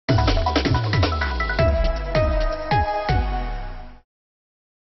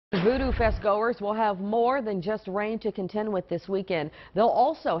Voodoo Fest goers will have more than just rain to contend with this weekend. They'll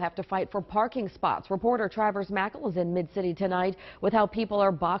also have to fight for parking spots. Reporter Travers Mackel is in Mid-City tonight with how people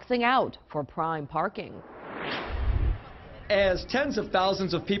are boxing out for prime parking. As tens of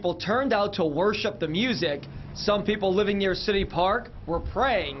thousands of people turned out to worship the music, some people living near City Park were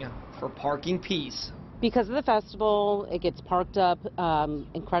praying for parking peace. Because of the festival, it gets parked up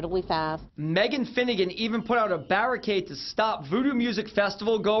incredibly fast. Megan Finnegan even put out a barricade to stop Voodoo Music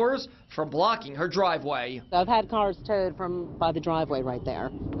Festival goers from blocking her driveway. I've had cars towed by the driveway right there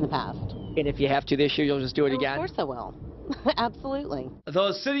in the past. And if you have to this year, you'll just do it again? Of course I will. Absolutely.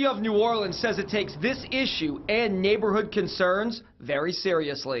 The city of New Orleans says it takes this issue and neighborhood concerns very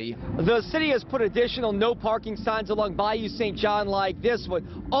seriously. The city has put additional no parking signs along Bayou St. John like this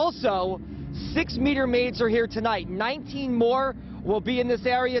one. Also, 6 meter maids are here tonight. 19 more will be in this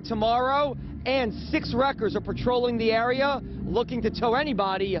area tomorrow, and 6 wreckers are patrolling the area looking to tow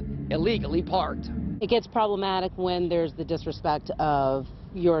anybody illegally parked. It gets problematic when there's the disrespect of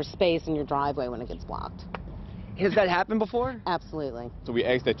your space and your driveway when it gets blocked. Has that happened before? Absolutely. So we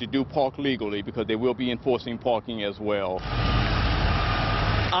ask that you do park legally because they will be enforcing parking as well.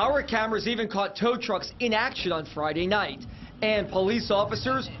 Our cameras even caught tow trucks in action on Friday night. And police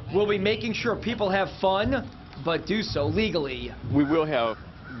officers will be making sure people have fun, but do so legally. We will have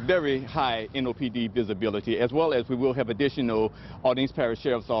very high NOPD visibility, as well as we will have additional Orleans Parish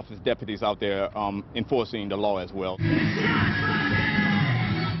Sheriff's Office deputies out there enforcing the law as well.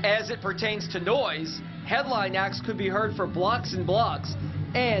 As it pertains to noise, headline acts could be heard for blocks and blocks,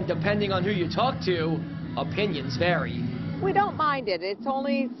 and depending on who you talk to, opinions vary. We don't mind it. It's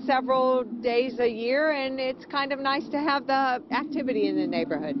only several days a year, and it's kind of nice to have the activity in the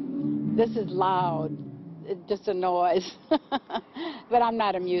neighborhood. This is loud. It's just a noise. But I'm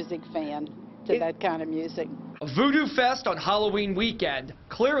not a music fan to that kind of music. Voodoo Fest on Halloween weekend.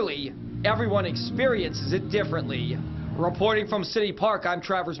 Clearly, everyone experiences it differently. Reporting from City Park, I'm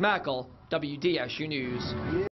Travers Mackel, WDSU News.